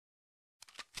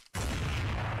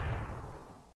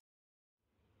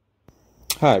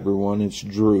Hi everyone, it's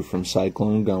Drew from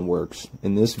Cyclone Gunworks.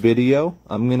 In this video,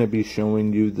 I'm going to be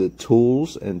showing you the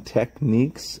tools and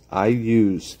techniques I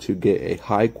use to get a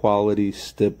high quality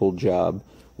stipple job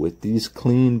with these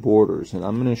clean borders. And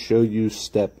I'm going to show you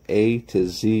step A to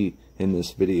Z in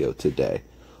this video today.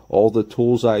 All the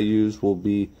tools I use will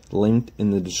be linked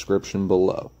in the description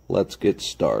below. Let's get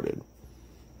started.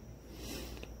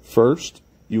 First,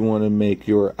 you want to make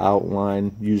your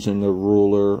outline using a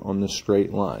ruler on the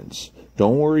straight lines.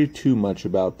 Don't worry too much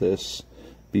about this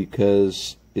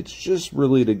because it's just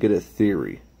really to get a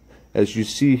theory. As you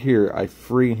see here, I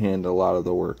freehand a lot of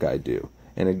the work I do.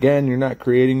 And again, you're not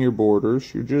creating your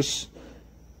borders, you're just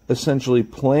essentially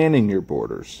planning your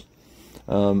borders.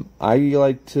 I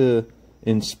like to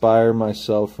inspire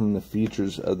myself from the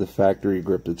features of the factory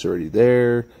grip that's already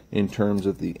there in terms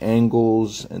of the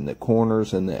angles and the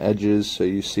corners and the edges. So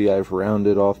you see I've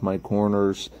rounded off my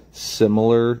corners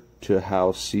similar to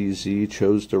how CZ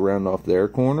chose to round off their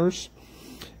corners.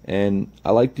 And I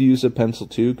like to use a pencil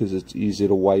too because it's easy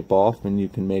to wipe off and you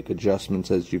can make adjustments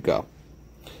as you go.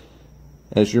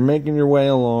 As you're making your way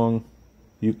along,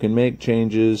 you can make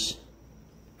changes,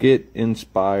 get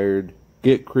inspired,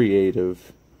 get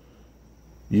creative.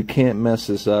 You can't mess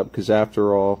this up because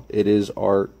after all, it is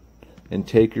art, and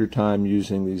take your time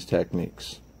using these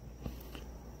techniques.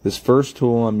 This first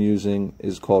tool I'm using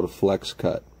is called a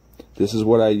flexcut. This is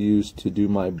what I use to do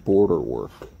my border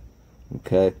work.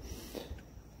 Okay?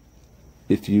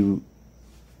 If you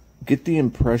get the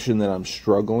impression that I'm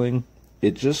struggling,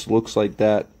 it just looks like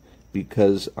that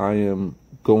because I am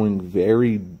going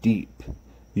very deep.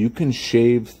 You can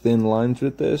shave thin lines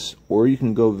with this, or you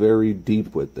can go very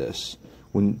deep with this.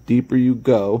 When deeper you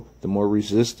go, the more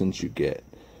resistance you get.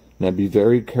 Now be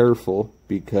very careful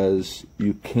because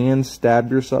you can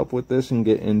stab yourself with this and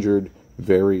get injured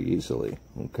very easily.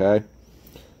 Okay?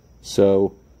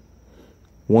 So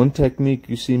one technique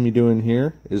you see me doing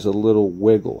here is a little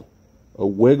wiggle. A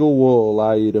wiggle will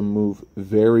allow you to move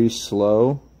very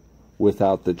slow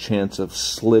without the chance of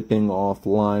slipping off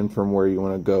line from where you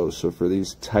want to go. So for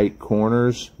these tight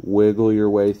corners, wiggle your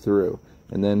way through.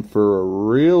 And then for a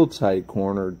real tight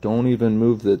corner, don't even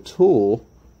move the tool.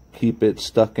 Keep it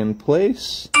stuck in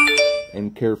place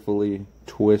and carefully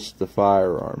twist the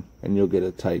firearm and you'll get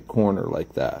a tight corner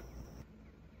like that.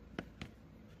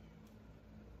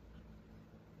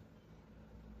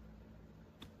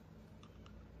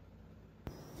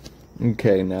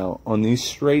 Okay, now on these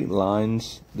straight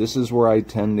lines, this is where I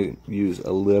tend to use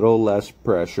a little less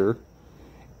pressure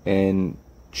and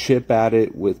chip at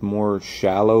it with more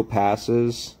shallow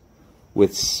passes,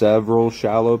 with several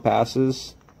shallow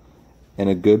passes. And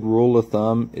a good rule of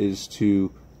thumb is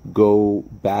to go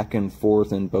back and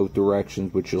forth in both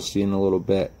directions, which you'll see in a little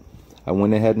bit. I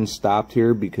went ahead and stopped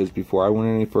here because before I went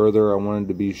any further, I wanted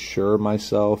to be sure of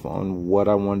myself on what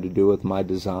I wanted to do with my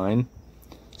design.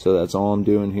 So that's all I'm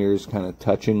doing here is kind of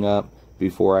touching up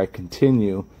before I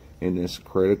continue in this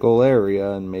critical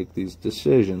area and make these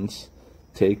decisions.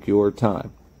 Take your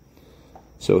time.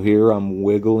 So here I'm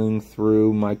wiggling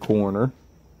through my corner,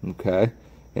 okay,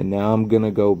 and now I'm going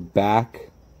to go back,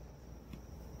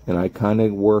 and I kind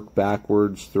of work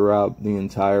backwards throughout the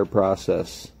entire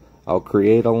process. I'll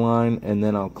create a line, and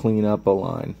then I'll clean up a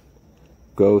line.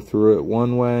 Go through it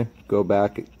one way, go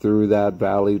back through that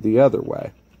valley the other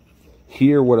way.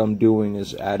 Here what I'm doing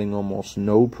is adding almost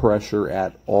no pressure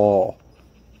at all.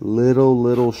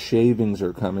 Little shavings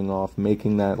are coming off,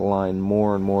 making that line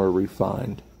more and more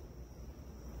refined.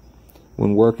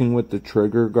 When working with the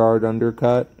trigger guard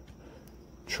undercut,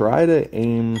 try to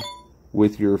aim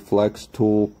with your flex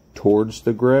tool towards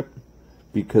the grip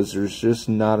because there's just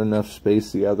not enough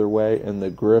space the other way and the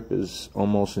grip is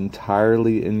almost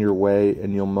entirely in your way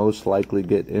and you'll most likely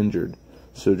get injured.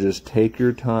 So just take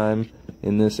your time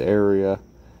in this area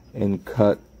and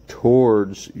cut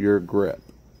towards your grip.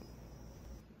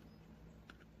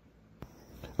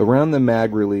 Around the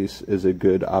mag release is a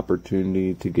good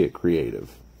opportunity to get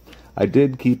creative. I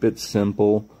did keep it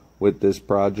simple with this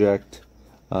project,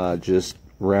 just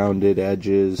rounded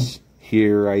edges.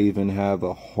 Here I even have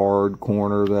a hard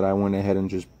corner that I went ahead and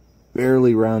just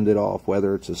barely rounded off.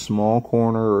 Whether it's a small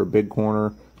corner or a big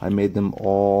corner, I made them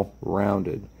all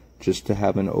rounded just to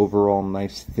have an overall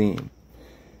nice theme.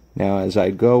 Now as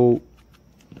I go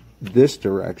this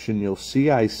direction, you'll see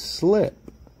I slip.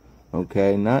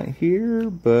 Okay, not here,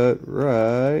 but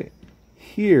right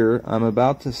here I'm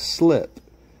about to slip.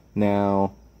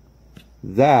 Now,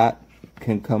 that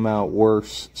can come out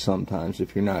worse sometimes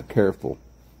if you're not careful.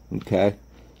 Okay?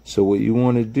 So what you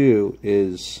want to do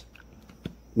is,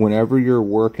 whenever you're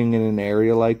working in an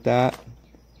area like that,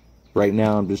 Right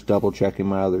now I'm just double checking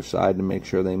my other side to make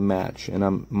sure they match,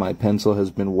 and my pencil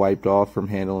has been wiped off from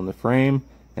handling the frame,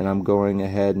 and I'm going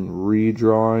ahead and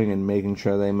redrawing and making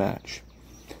sure they match.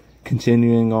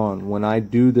 Continuing on, when I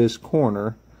do this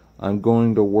corner, I'm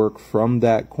going to work from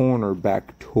that corner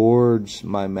back towards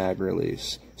my mag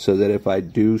release, so that if I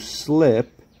do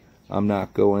slip, I'm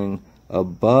not going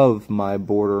above my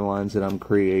border lines that I'm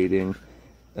creating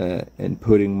and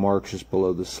putting marks just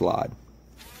below the slide.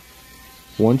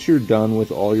 Once you're done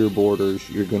with all your borders,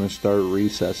 you're going to start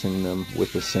recessing them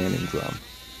with a sanding drum.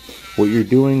 What you're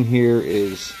doing here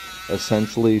is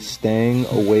essentially staying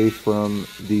away from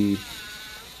the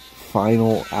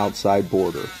final outside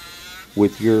border.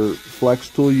 With your flex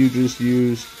tool you just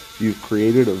used, you've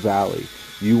created a valley.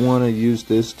 You want to use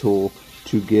this tool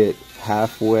to get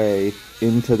halfway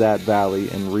into that valley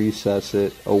and recess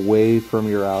it away from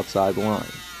your outside line.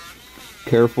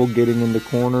 Careful getting into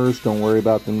corners. Don't worry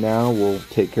about them now. We'll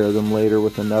take care of them later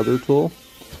with another tool.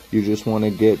 You just want to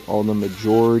get all the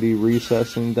majority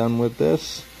recessing done with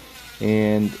this.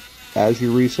 And as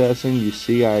you're recessing, you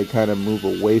see I kind of move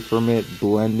away from it,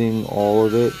 blending all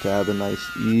of it to have a nice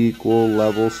equal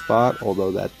level spot,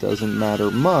 although that doesn't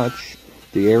matter much.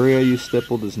 The area you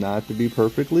stipple does not have to be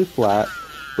perfectly flat,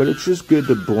 but it's just good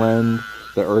to blend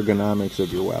the ergonomics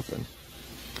of your weapon.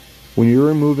 When you're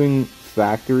removing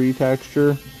factory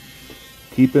texture,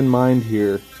 keep in mind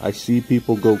here, I see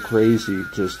people go crazy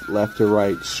just left to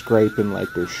right scraping like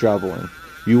they're shoveling.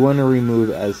 You want to remove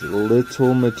as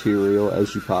little material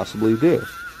as you possibly do.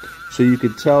 So you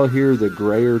could tell here the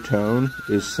grayer tone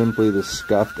is simply the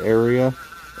scuffed area,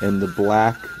 and the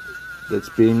black that's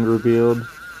being revealed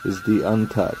is the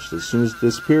untouched. As soon as it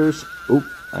disappears, oop,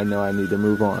 I know I need to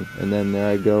move on. And then there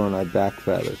I go and I back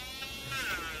feather.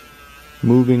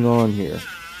 Moving on here.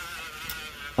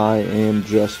 I am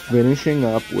just finishing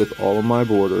up with all of my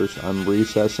borders. I'm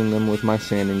recessing them with my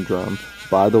sanding drum.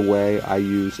 By the way, I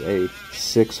use a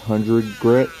 600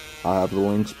 grit. I have the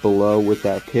links below with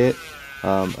that kit.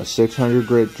 A 600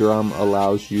 grit drum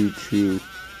allows you to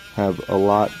have a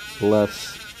lot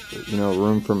less,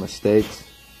 room for mistakes.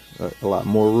 A lot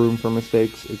more room for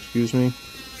mistakes, excuse me.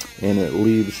 And it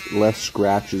leaves less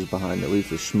scratches behind. It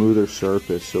leaves a smoother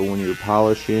surface. So when you're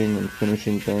polishing and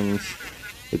finishing things,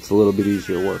 it's a little bit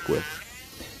easier to work with.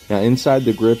 Now inside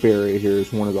the grip area here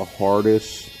is one of the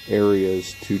hardest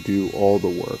areas to do all the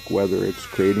work, whether it's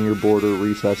creating your border,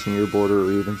 recessing your border,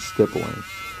 or even stippling.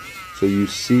 So you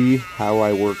see how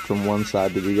I work from one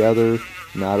side to the other,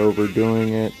 not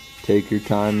overdoing it. Take your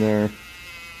time there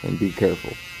and be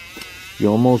careful. You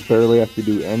almost barely have to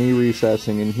do any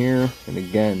recessing in here, and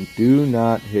again, do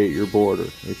not hit your border.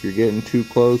 If you're getting too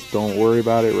close, don't worry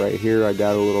about it. Right here I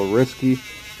got a little risky.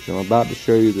 So I'm about to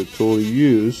show you the tool to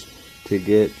use to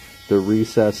get the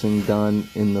recessing done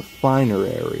in the finer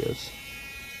areas.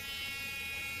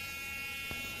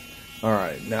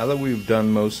 Alright, now that we've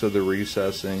done most of the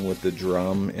recessing with the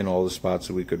drum in all the spots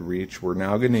that we could reach, we're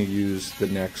now going to use the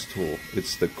next tool.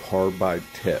 It's the carbide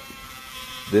tip.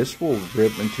 This will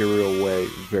rip material away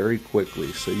very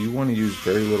quickly, so you want to use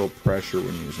very little pressure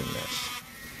when using this.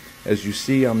 As you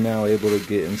see, I'm now able to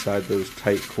get inside those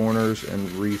tight corners and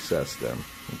recess them.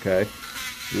 Okay,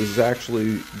 this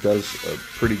actually does a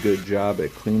pretty good job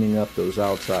at cleaning up those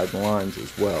outside lines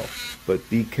as well. But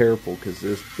be careful, because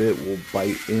this bit will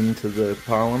bite into the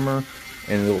polymer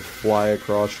and it'll fly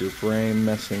across your frame,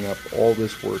 messing up all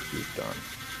this work you've done.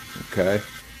 Okay.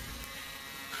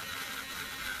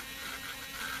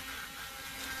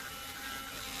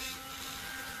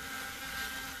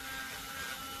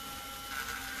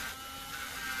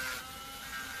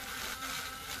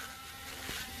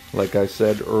 Like I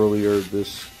said earlier,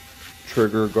 this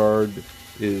trigger guard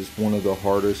is one of the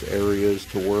hardest areas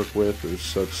to work with. There's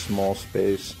such small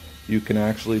space. You can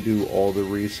actually do all the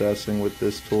recessing with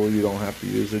this tool. You don't have to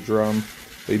use a drum,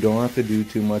 but you don't have to do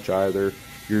too much either.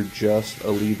 You're just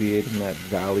alleviating that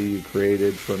valley you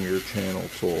created from your channel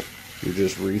tool. You're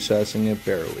just recessing it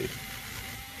barely.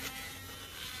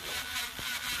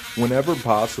 Whenever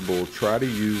possible, try to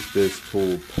use this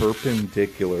tool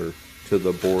perpendicular to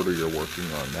the border you're working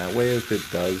on. That way, if it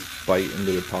does bite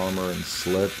into the polymer and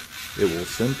slip, it will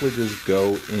simply just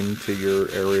go into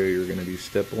your area you're going to be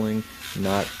stippling,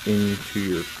 not into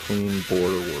your clean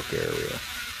border work area.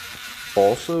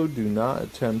 Also, do not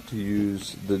attempt to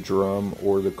use the drum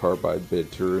or the carbide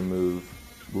bit to remove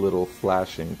little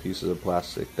flashing pieces of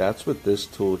plastic. That's what this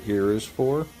tool here is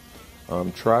for.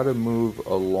 Try to move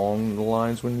along the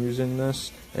lines when using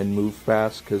this, and move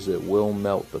fast, because it will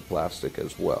melt the plastic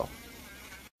as well.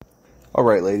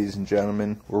 Alright, ladies and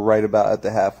gentlemen, we're right about at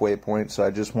the halfway point, so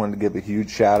I just wanted to give a huge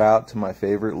shout out to my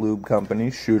favorite lube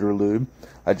company, Shooter Lube.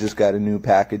 I just got a new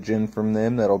package in from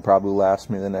them that'll probably last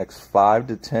me the next 5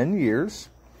 to 10 years.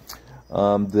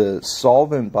 The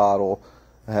solvent bottle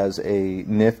has a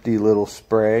nifty little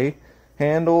spray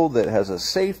handle that has a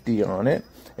safety on it.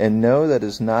 And no, that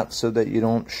is not so that you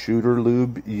don't shooter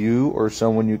lube you or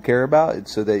someone you care about.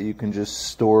 It's so that you can just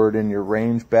store it in your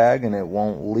range bag and it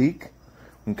won't leak.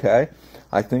 Okay,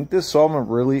 I think this solvent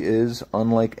really is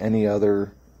unlike any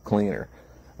other cleaner.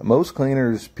 Most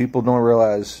cleaners, people don't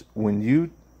realize when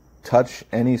you touch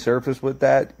any surface with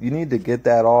that, you need to get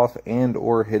that off and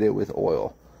or hit it with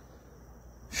oil.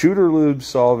 Shooter Lube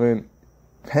solvent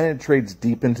penetrates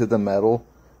deep into the metal,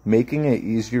 making it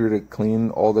easier to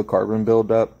clean all the carbon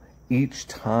buildup each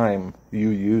time you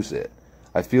use it.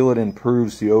 I feel it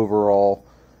improves the overall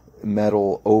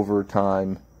metal over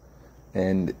time,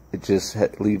 and it just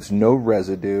leaves no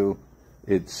residue.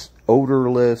 It's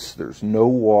odorless, there's no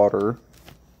water,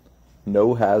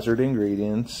 no hazard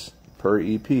ingredients per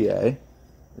EPA,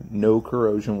 no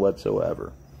corrosion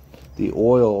whatsoever. The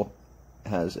oil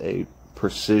has a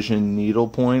precision needle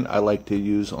point I like to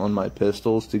use on my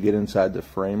pistols to get inside the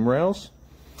frame rails.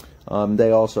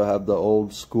 They also have the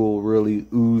old school really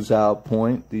ooze out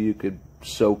point that you could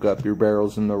soak up your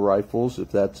barrels in the rifles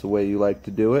if that's the way you like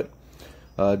to do it.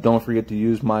 Don't forget to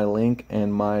use my link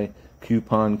and my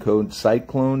coupon code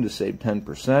Cyclone to save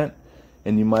 10%.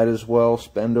 And you might as well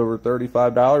spend over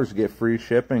 $35 to get free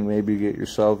shipping. Maybe get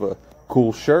yourself a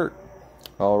cool shirt.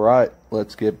 Alright,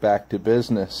 let's get back to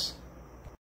business.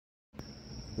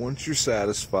 Once you're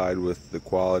satisfied with the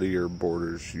quality of your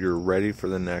borders, you're ready for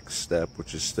the next step,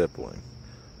 which is stippling.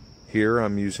 Here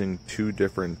I'm using two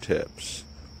different tips.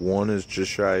 One is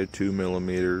just shy of 2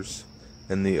 millimeters,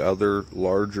 and the other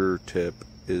larger tip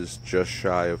is just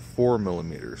shy of 4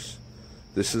 millimeters.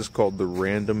 This is called the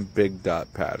random big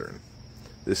dot pattern.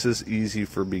 This is easy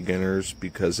for beginners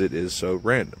because it is so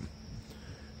random.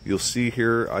 You'll see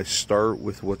here I start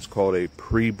with what's called a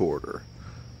pre-border.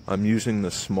 I'm using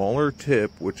the smaller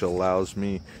tip, which allows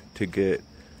me to get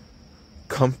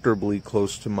comfortably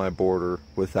close to my border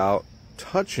without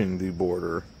touching the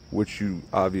border, which you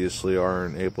obviously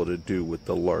aren't able to do with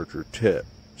the larger tip.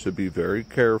 So be very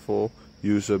careful.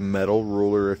 Use a metal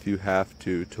ruler if you have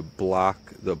to block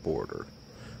the border.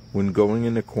 When going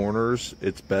into corners,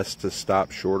 it's best to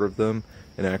stop short of them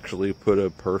and actually put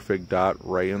a perfect dot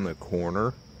right in the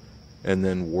corner and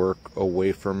then work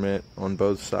away from it on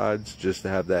both sides just to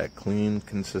have that clean,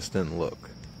 consistent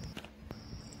look.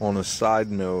 On a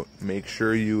side note, make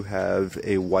sure you have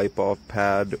a wipe-off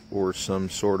pad or some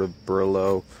sort of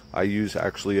Brillo. I use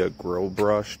actually a grill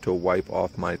brush to wipe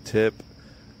off my tip.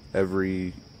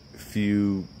 Every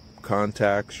few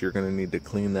contacts, you're going to need to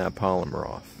clean that polymer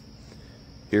off.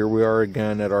 Here we are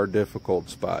again at our difficult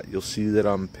spot. You'll see that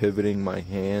I'm pivoting my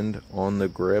hand on the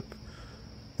grip.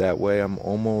 That way I'm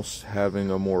almost having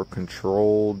a more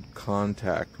controlled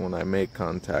contact when I make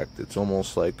contact. It's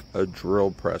almost like a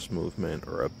drill press movement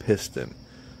or a piston.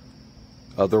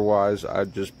 Otherwise,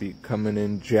 I'd just be coming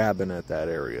in jabbing at that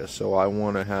area. So I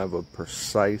want to have a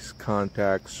precise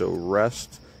contact, so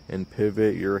rest and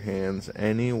pivot your hands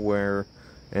anywhere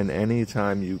and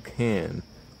anytime you can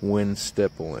when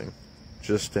stippling,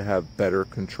 just to have better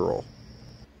control.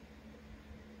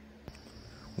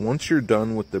 Once you're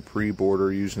done with the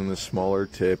pre-border using the smaller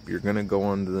tip, you're going to go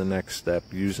on to the next step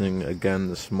using, again,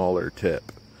 the smaller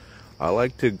tip. I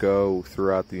like to go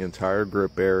throughout the entire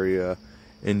grip area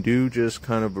and do just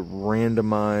kind of a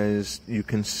randomized, you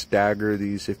can stagger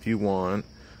these if you want,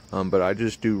 but I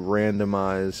just do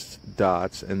randomized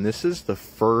dots, and this is the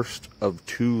first of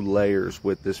 2 layers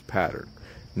with this pattern.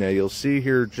 Now you'll see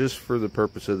here, just for the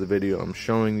purpose of the video, I'm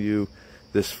showing you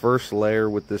this first layer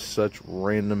with this such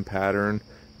random pattern.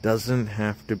 Doesn't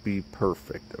have to be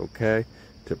perfect, okay?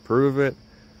 To prove it,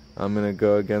 I'm going to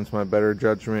go against my better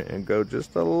judgment and go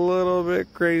just a little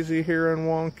bit crazy here and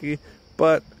wonky.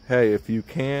 But, hey, if you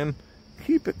can,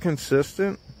 keep it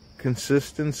consistent.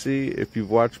 Consistency, if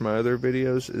you've watched my other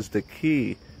videos, is the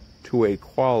key to a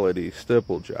quality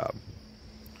stipple job.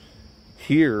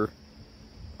 Here,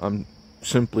 I'm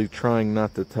simply trying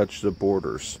not to touch the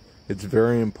borders. It's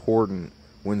very important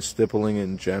when stippling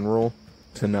in general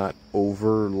to not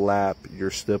overlap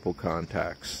your stipple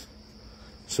contacts.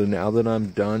 So now that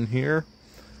I'm done here,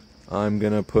 I'm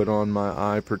going to put on my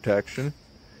eye protection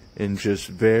and just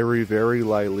very, very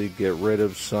lightly get rid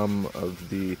of some of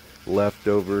the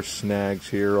leftover snags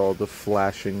here, all the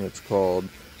flashing it's called.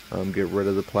 Get rid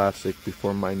of the plastic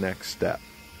before my next step.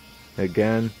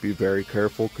 Again, be very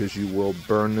careful because you will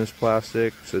burn this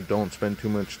plastic, so don't spend too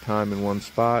much time in one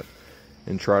spot.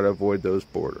 and try to avoid those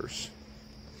borders.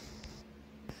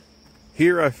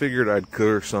 Here I figured I'd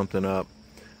clear something up.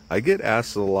 I get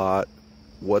asked a lot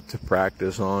what to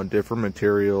practice on, different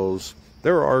materials.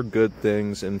 There are good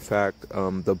things. In fact,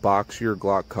 the box your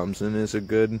Glock comes in is a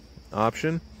good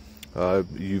option.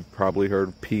 You've probably heard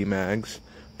of PMags,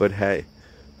 but hey,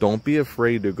 don't be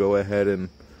afraid to go ahead and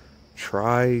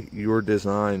try your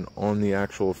design on the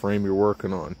actual frame you're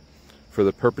working on. For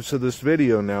the purpose of this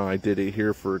video now, I did it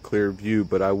here for a clear view,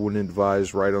 but I wouldn't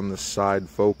advise right on the side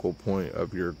focal point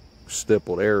of your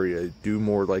stippled area. Do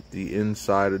more like the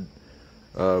inside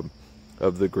of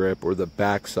the grip or the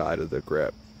back side of the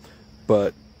grip.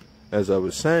 But as I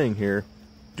was saying here,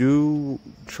 do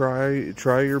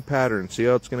try your pattern, see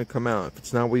how it's going to come out. If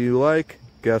it's not what you like,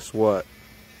 guess what?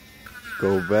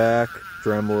 Go back,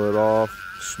 Dremel it off,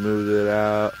 smooth it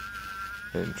out,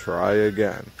 and try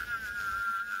again.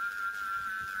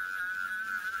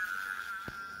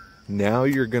 Now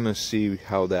you're going to see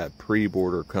how that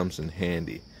pre-border comes in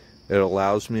handy. It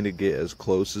allows me to get as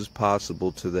close as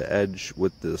possible to the edge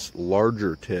with this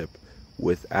larger tip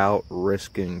without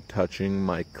risking touching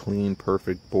my clean,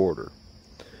 perfect border.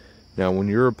 Now when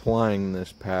you're applying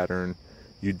this pattern,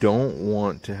 you don't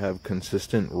want to have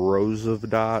consistent rows of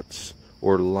dots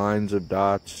or lines of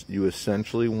dots. You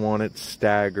essentially want it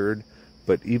staggered,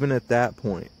 but even at that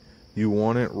point, you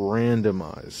want it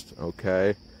randomized,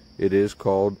 okay? It is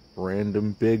called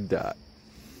random big dot.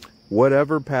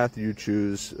 Whatever path you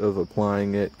choose of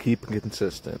applying it, keep it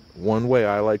consistent. One way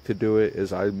I like to do it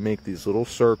is I make these little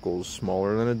circles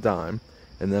smaller than a dime,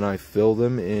 and then I fill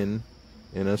them in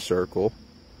a circle,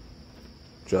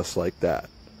 just like that.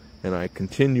 And I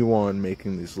continue on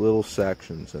making these little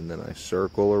sections, and then I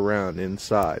circle around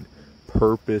inside,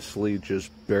 purposely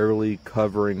just barely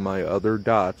covering my other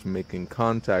dots, making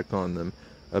contact on them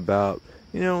about,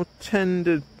 10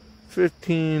 to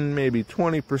 15, maybe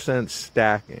 20%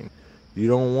 stacking. You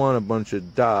don't want a bunch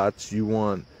of dots, you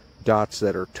want dots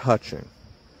that are touching.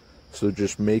 So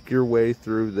just make your way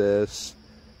through this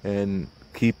and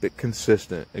keep it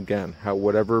consistent. Again,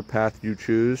 whatever path you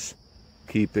choose,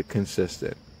 keep it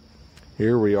consistent.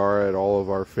 Here we are at all of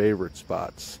our favorite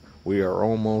spots. We are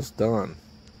almost done.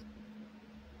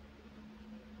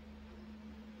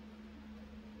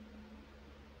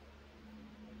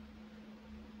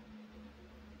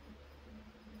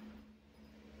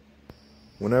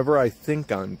 Whenever I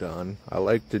think I'm done, I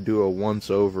like to do a once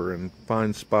over and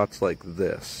find spots like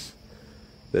this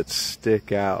that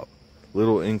stick out,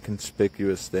 little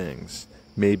inconspicuous things.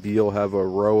 Maybe you'll have a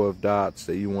row of dots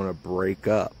that you want to break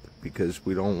up because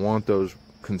we don't want those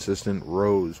consistent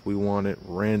rows. We want it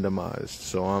randomized.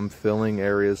 So I'm filling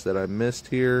areas that I missed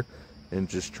here and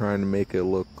just trying to make it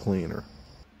look cleaner.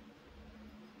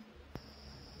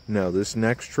 Now this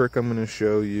next trick I'm going to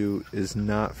show you is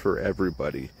not for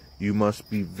everybody. You must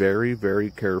be very,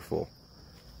 very careful.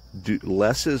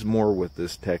 Less is more with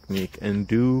this technique, and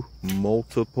do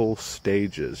multiple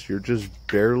stages. You're just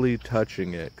barely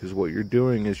touching it, because what you're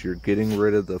doing is you're getting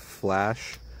rid of the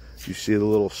flash. You see the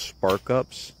little spark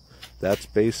ups? That's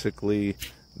basically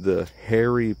the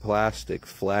hairy plastic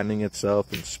flattening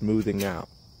itself and smoothing out.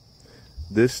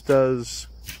 This does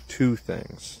two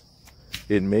things.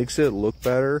 It makes it look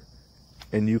better,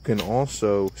 and you can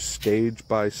also, stage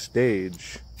by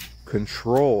stage,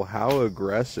 control how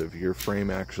aggressive your frame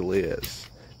actually is.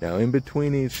 Now in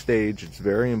between each stage, it's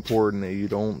very important that you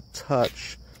don't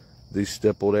touch the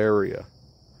stippled area.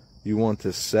 You want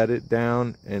to set it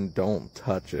down and don't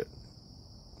touch it.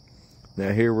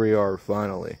 Now here we are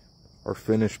finally, our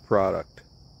finished product.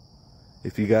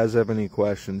 If you guys have any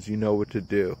questions, you know what to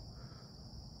do.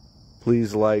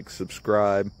 Please like,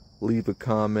 subscribe, leave a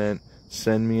comment,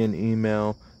 send me an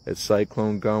email at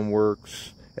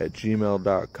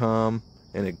cyclonegunworks@gmail.com,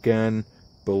 and again,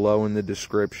 below in the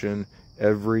description,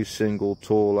 every single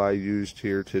tool I used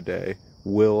here today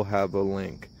will have a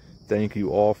link. Thank you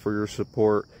all for your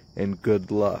support, and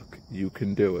good luck. You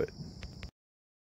can do it.